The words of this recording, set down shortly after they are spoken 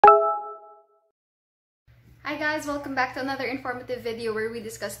Hi guys, welcome back to another informative video where we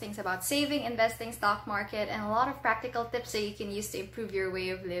discuss things about saving, investing, stock market, and a lot of practical tips that you can use to improve your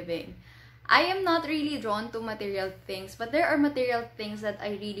way of living. I am not really drawn to material things, but there are material things that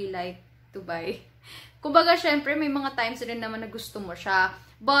I really like to buy. Kumbaga, syempre, may mga times rin naman na gusto mo siya.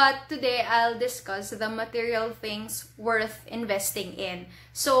 But today, I'll discuss the material things worth investing in.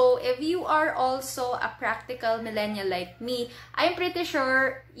 So, if you are also a practical millennial like me, I'm pretty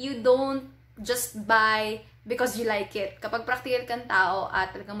sure you don't just buy because you like it. Kapag practical kang tao at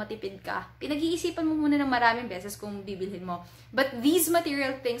talagang matipid ka, pinag-iisipan mo muna ng maraming beses kung bibilhin mo. But these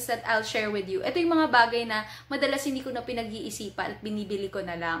material things that I'll share with you, ito yung mga bagay na madalas hindi ko na pinag-iisipan at binibili ko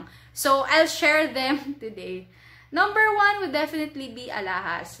na lang. So, I'll share them today. Number one would definitely be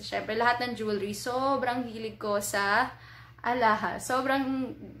alahas. Siyempre, lahat ng jewelry, sobrang hilig ko sa alahas.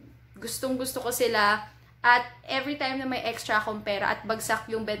 Sobrang gustong-gusto ko sila. At every time na may extra akong pera at bagsak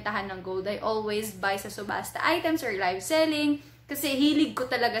yung bentahan ng gold, I always buy sa subasta items or live selling kasi hilig ko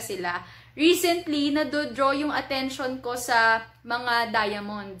talaga sila. Recently, na-draw yung attention ko sa mga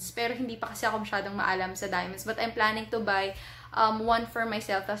diamonds. Pero hindi pa kasi ako masyadong maalam sa diamonds. But I'm planning to buy one for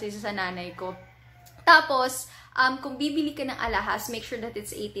myself tapos isa sa nanay ko. Tapos, kung bibili ka ng alahas, make sure that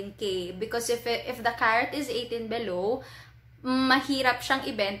it's 18K. Because if the carat is 18 below, mahirap siyang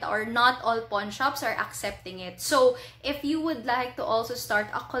ibenta or not all pawn shops are accepting it. So, if you would like to also start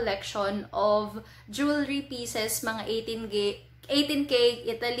a collection of jewelry pieces, mga 18K,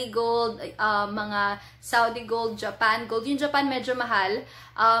 Italy gold, mga Saudi gold, Japan gold. Yung Japan medyo mahal.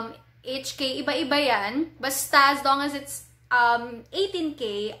 HK, iba-iba yan. Basta as long as it's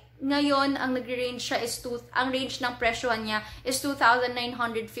 18K, ngayon, ang nag-range siya is ang range ng presyohan niya is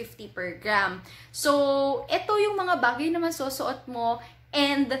 2,950 per gram. So, ito yung mga bagay na masusuot mo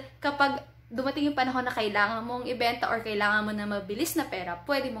and kapag dumating yung panahon na kailangan mong ibenta or kailangan mo na mabilis na pera,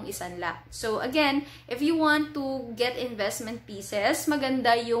 pwede mong isanla. So, again, if you want to get investment pieces,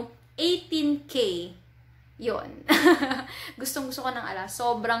 maganda yung 18K. Yun. Gustong-gusto ko ng alas.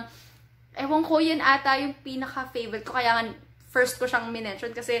 Sobrang, ewan ko, yun ata yung pinaka-favorite ko. Kaya nga, first ko siyang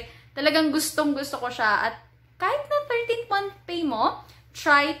minention kasi talagang gustong-gusto ko siya. At kahit na 13-month pay mo,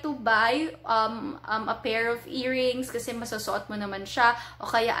 try to buy a pair of earrings kasi masasuot mo naman siya o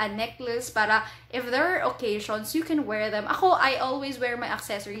kaya a necklace para if there are occasions, you can wear them. Ako, I always wear my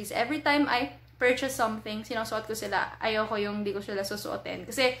accessories. Every time I purchase something, sinusuot ko sila. Ayoko yung di ko sila susuotin.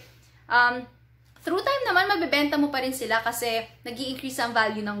 Kasi, through time naman, mabibenta mo pa rin sila kasi nag-i-increase ang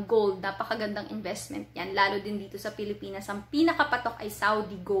value ng gold. Napakagandang investment yan. Lalo din dito sa Pilipinas. Ang pinakapatok ay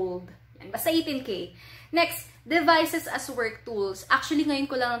Saudi gold. Yan. Basta 18K. Next, devices as work tools. Actually, ngayon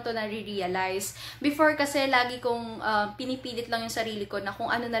ko lang ito na-realize. Before kasi lagi kong pinipilit lang yung sarili ko na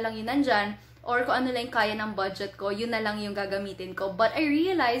kung ano na lang yun nandyan or kung ano lang kaya ng budget ko, yun na lang yung gagamitin ko. But I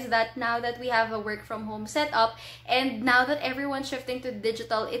realized that now that we have a work from home setup and now that everyone's shifting to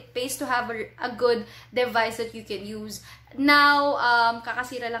digital, it pays to have a good device that you can use. Now,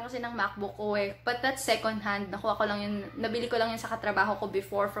 kakasira lang kasi ng MacBook ko eh. But that's second hand. Nakuha ko lang yun, nabili ko lang yun sa katrabaho ko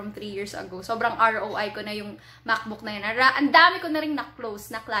before from 3 years ago. Sobrang ROI ko na yung MacBook na yun. Ang dami ko na rin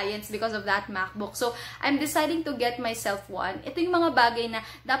na-close na clients because of that MacBook. So, I'm deciding to get myself one. Ito yung mga bagay na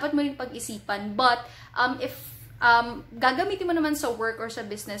dapat mo rin pag-isipan. But, if gagamitin mo naman sa work or sa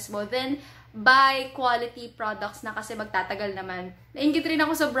business mo, then, buy quality products na kasi magtatagal naman. Nainggit rin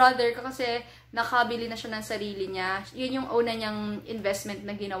ako sa brother ko kasi nakabili na siya ng sarili niya. Yun yung una niyang investment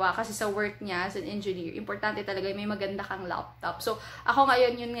na ginawa kasi sa work niya as an engineer. Importante talaga may maganda kang laptop. So, ako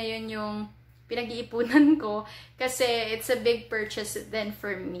ngayon yung pinag-iipunan ko kasi it's a big purchase then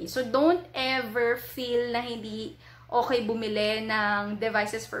for me. So, don't ever feel na hindi okay bumili ng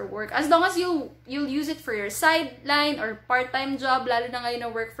devices for work. As long as you'll use it for your sideline or part-time job, lalo na ngayon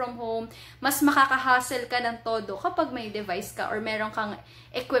na work from home, mas makaka-hustle ka ng todo kapag may device ka or meron kang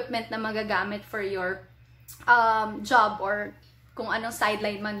equipment na magagamit for your job or kung anong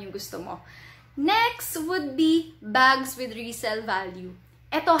sideline man yung gusto mo. Next would be bags with resale value.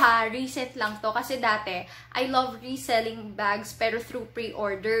 Eto recent lang to kasi dati, I love reselling bags pero through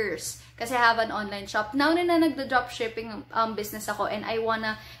pre-orders. Kasi I have an online shop. Now na nagda-dropshipping business ako and I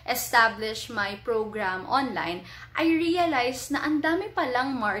wanna establish my program online, I realized na ang dami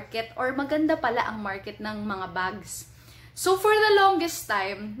palang market or maganda pala ang market ng mga bags. So for the longest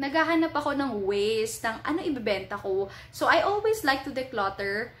time, naghahanap ako ng ways ng ano ibebenta ko. So I always like to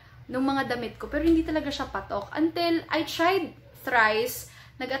declutter ng mga damit ko pero hindi talaga siya patok. Until I tried thrice,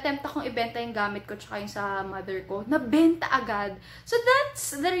 nag-attempt akong ibenta yung gamit ko tsaka yung sa mother ko, nabenta agad. So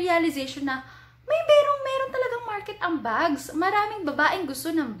that's the realization na meron talagang market ang bags. Maraming babaeng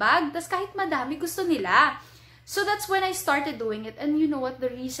gusto ng bag, tas kahit madami gusto nila. So that's when I started doing it. And you know what? The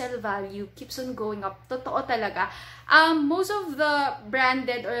resale value keeps on going up. Totoo talaga. Most of the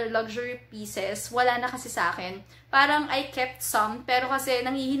branded or luxury pieces, wala na kasi sa akin. Parang I kept some, pero kasi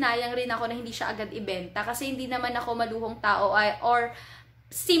nanghihinayang rin ako na hindi siya agad ibenta. Kasi hindi naman ako maluhong tao or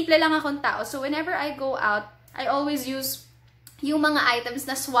simple lang akong tao. So whenever I go out, I always use yung mga items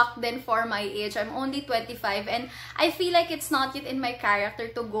na swak din for my age. I'm only 25 and I feel like it's not yet in my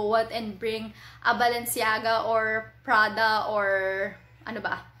character to go out and bring a Balenciaga or Prada or ano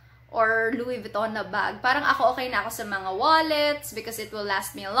ba? Or Louis Vuitton na bag. Parang ako okay na ako sa mga wallets because it will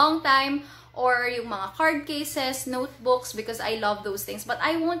last me a long time. Or yung mga card cases, notebooks because I love those things. But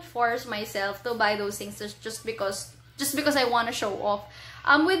I won't force myself to buy those things just because I want to show off.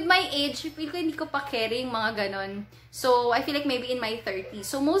 With my age, feel ko hindi ko pa carry yung mga ganon. So, I feel like maybe in my 30s.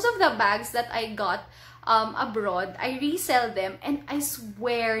 So, most of the bags that I got abroad, I resell them. And I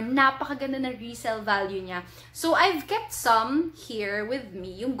swear, napakaganda ng resale value niya. So, I've kept some here with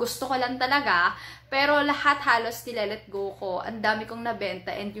me. Yung gusto ko lang talaga. Pero lahat halos nilalet go ko. Ang dami kong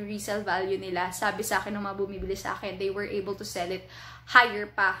nabenta and yung resale value nila, sabi sa akin ng mga bumibili sa akin, they were able to sell it higher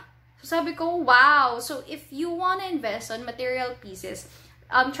pa. So, sabi ko, wow! So, if you wanna invest on material pieces,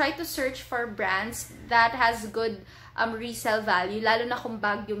 try to search for brands that has good resale value, lalo na kung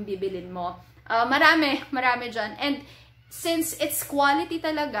bag yung bibilin mo. Marami dyan. And since it's quality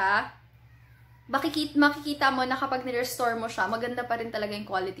talaga, makikita mo na kapag nirestore mo siya, maganda pa rin talaga yung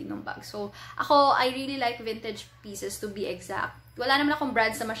quality ng bag. So, ako, I really like vintage pieces to be exact. Wala naman akong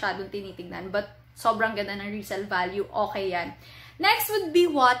brands na masyadong tinitignan, but sobrang ganda ng resale value. Okay yan. Next would be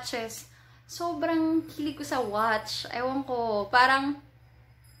watches. Sobrang hilig ko sa watch. Ewan ko, parang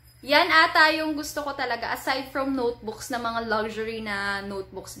yan ata yung gusto ko talaga. Aside from notebooks na mga luxury na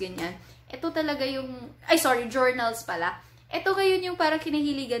notebooks, ganyan. Ito talaga yung, journals pala. Ito ngayon yung parang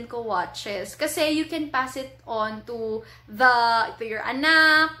kinahiligan ko, watches. Kasi you can pass it on to your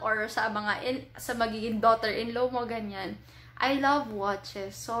anak or sa magiging daughter-in-law mo, ganyan. I love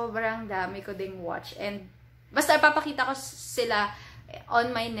watches. Sobrang dami ko ding watch. And basta ipapakita ko sila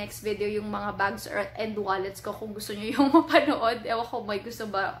on my next video yung mga bags and wallets ko kung gusto nyo yung mapanood. Ewan ko may gusto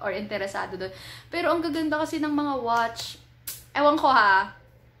ba or interesado doon. Pero ang gaganda kasi ng mga watch. Ewan ko ha.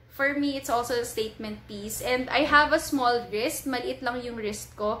 For me, it's also a statement piece. And I have a small wrist. Maliit lang yung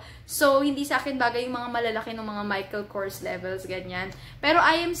wrist ko. So, hindi sa akin bagay yung mga malalaki ng mga Michael Kors levels, ganyan. Pero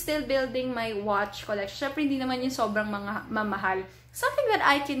I am still building my watch collection. Syempre, hindi naman yung sobrang mga mamahal. Something that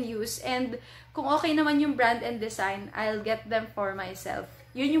I can use. And kung okay naman yung brand and design, I'll get them for myself.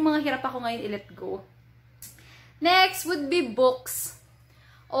 Yun yung mga hirap ako ngayon i-let go. Next would be books.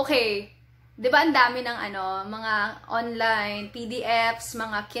 Okay. Diba ang dami ng mga online, PDFs,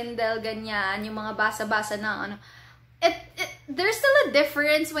 mga Kindle, ganyan, yung mga basa-basa ng there's still a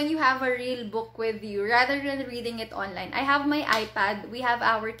difference when you have a real book with you rather than reading it online. I have my iPad, we have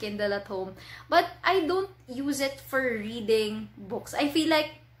our Kindle at home, but I don't use it for reading books. I feel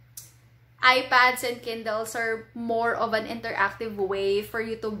like iPads and Kindles are more of an interactive way for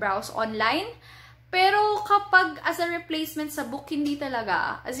you to browse online. Pero kapag as a replacement sa book, hindi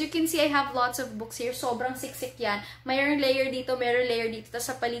talaga. As you can see, I have lots of books here. Sobrang siksik yan. Mayroong layer dito, mayroong layer dito. Tapos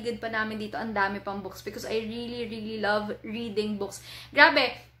sa paligid pa namin dito, ang dami pang books. Because I really, really love reading books.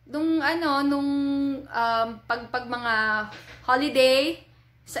 Grabe, pag mga holiday,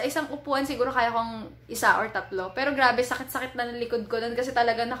 sa isang upuan, siguro kaya kong isa or tatlo. Pero grabe, sakit-sakit na ng likod ko nun kasi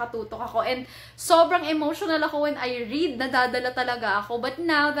talaga nakatutok ako. And sobrang emotional ako when I read. Nadadala talaga ako. But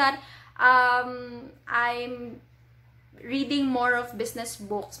now that I'm reading more of business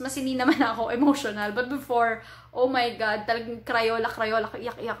books, mas hindi naman ako emotional. But before, oh my God, talagang crayola,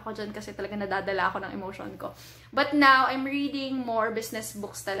 iyak-iyak ako dyan kasi talaga nadadala ako ng emotion ko. But now, I'm reading more business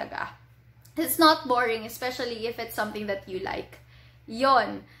books talaga. It's not boring, especially if it's something that you like.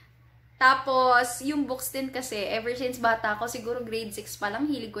 Yon. Tapos, yung books din kasi, ever since bata ako, siguro grade 6 pa lang,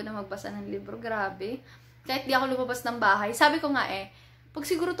 hilig ko na magbasa ng libro. Grabe. Kahit di ako lumabas ng bahay. Sabi ko nga pag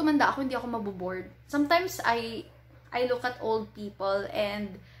siguro tumanda ako, hindi ako maboboard. Sometimes, I look at old people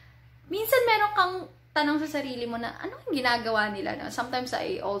and minsan meron kang tanong sa sarili mo na ano yung ginagawa nila. No? Sometimes,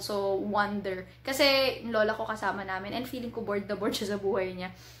 I also wonder. Kasi, lola ko kasama namin and feeling ko bored na bored siya sa buhay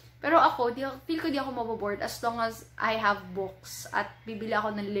niya. Pero ako, feel ko di ako maboboard as long as I have books at bibili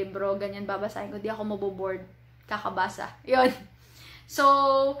ako ng libro, ganyan babasahin ko, di ako maboboard, kakabasa. Yun.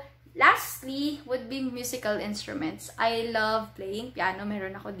 So, lastly, would be musical instruments. I love playing piano.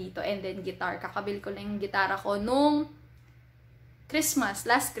 Meron ako dito. And then guitar. Kakabil ko lang yung gitara ko nung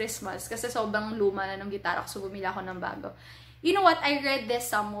last Christmas. Kasi sobrang luma na nung gitara ko. So, bumili ako ng bago. You know what? I read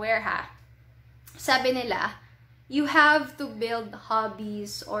this somewhere, ha? Sabi nila, you have to build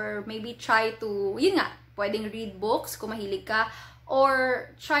hobbies or maybe try to, yun nga, Pwedeng read books kung mahilig ka,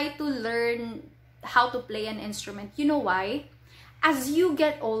 or try to learn how to play an instrument. You know why? As you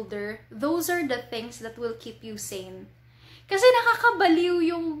get older, those are the things that will keep you sane. Kasi nakakabaliw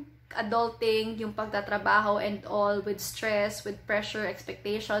yung adulting, yung pagtatrabaho and all, with stress, with pressure,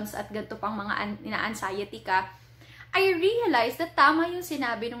 expectations, at ganito pang mga ina-anxiety ka. I realized that tama yung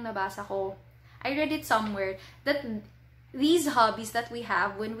sinabi nung nabasa ko. I read it somewhere, that these hobbies that we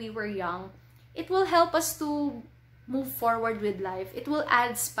have when we were young, it will help us to move forward with life. It will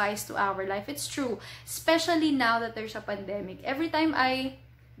add spice to our life. It's true. Especially now that there's a pandemic. Every time I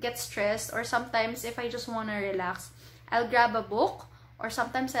get stressed, or sometimes if I just wanna relax, I'll grab a book, or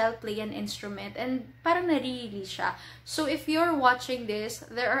sometimes I'll play an instrument, and parang nare-release siya. So if you're watching this,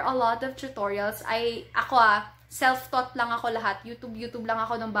 there are a lot of tutorials. Self-taught lang ako lahat. YouTube lang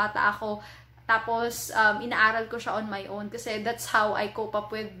ako nung bata ako. Tapos, inaaral ko siya on my own. Kasi that's how I cope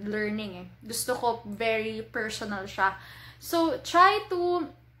up with learning. Gusto ko, very personal siya. So, try to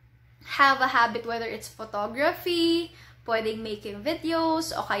have a habit, whether it's photography, pwedeng making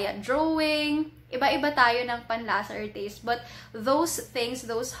videos, o kaya drawing. Iba-iba tayo ng panlasa or taste. But those things,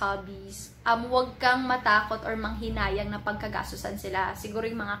 those hobbies, huwag kang matakot or manghinayang na pagkagasusan sila. Siguro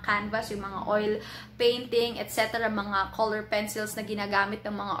yung mga canvas, yung mga oil painting, etc., mga color pencils na ginagamit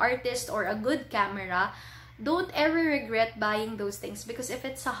ng mga artist, or a good camera. Don't ever regret buying those things, because if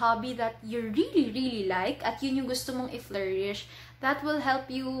it's a hobby that you really, really like, at yun yung gusto mong i-flourish, that will help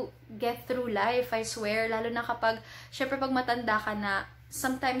you get through life, I swear. Lalo na kapag, syempre pag matanda ka na,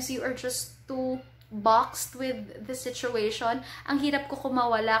 sometimes you are just too boxed with the situation. Ang hirap ko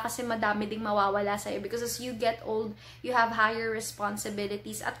kumawala kasi madami ding mawawala sa'yo, because as you get old, you have higher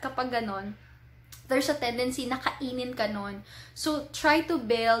responsibilities. At kapag ganon, there's a tendency na kainin ka nun. So, try to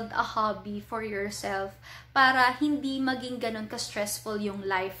build a hobby for yourself para hindi maging ganon ka-stressful yung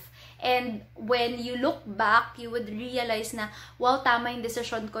life. And when you look back, you would realize na, wow, tama yung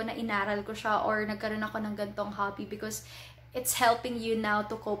decision ko na inaral ko siya, or nagkaroon ako ng gantong hobby, because it's helping you now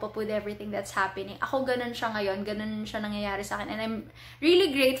to cope up with everything that's happening. Ako, ganun siya ngayon. Ganun siya nangyayari sa akin. And I'm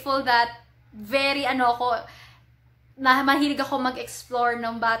really grateful that mahilig ako mag-explore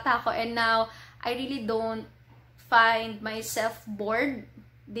nung bata ko. And now, I really don't find myself bored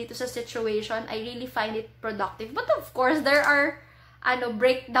dito sa situation. I really find it productive. But of course, there are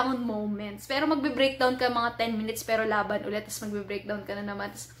breakdown moments. Pero magbe-breakdown ka mga 10 minutes, pero laban ulit. Tapos magbe-breakdown ka na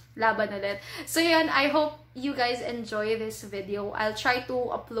naman, tapos laban ulit. So yun, I hope you guys enjoy this video. I'll try to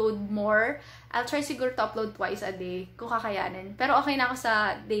upload more. I'll try siguro to upload twice a day, kung kakayanin. Pero okay na ako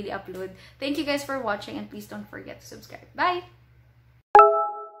sa daily upload. Thank you guys for watching, and please don't forget to subscribe. Bye!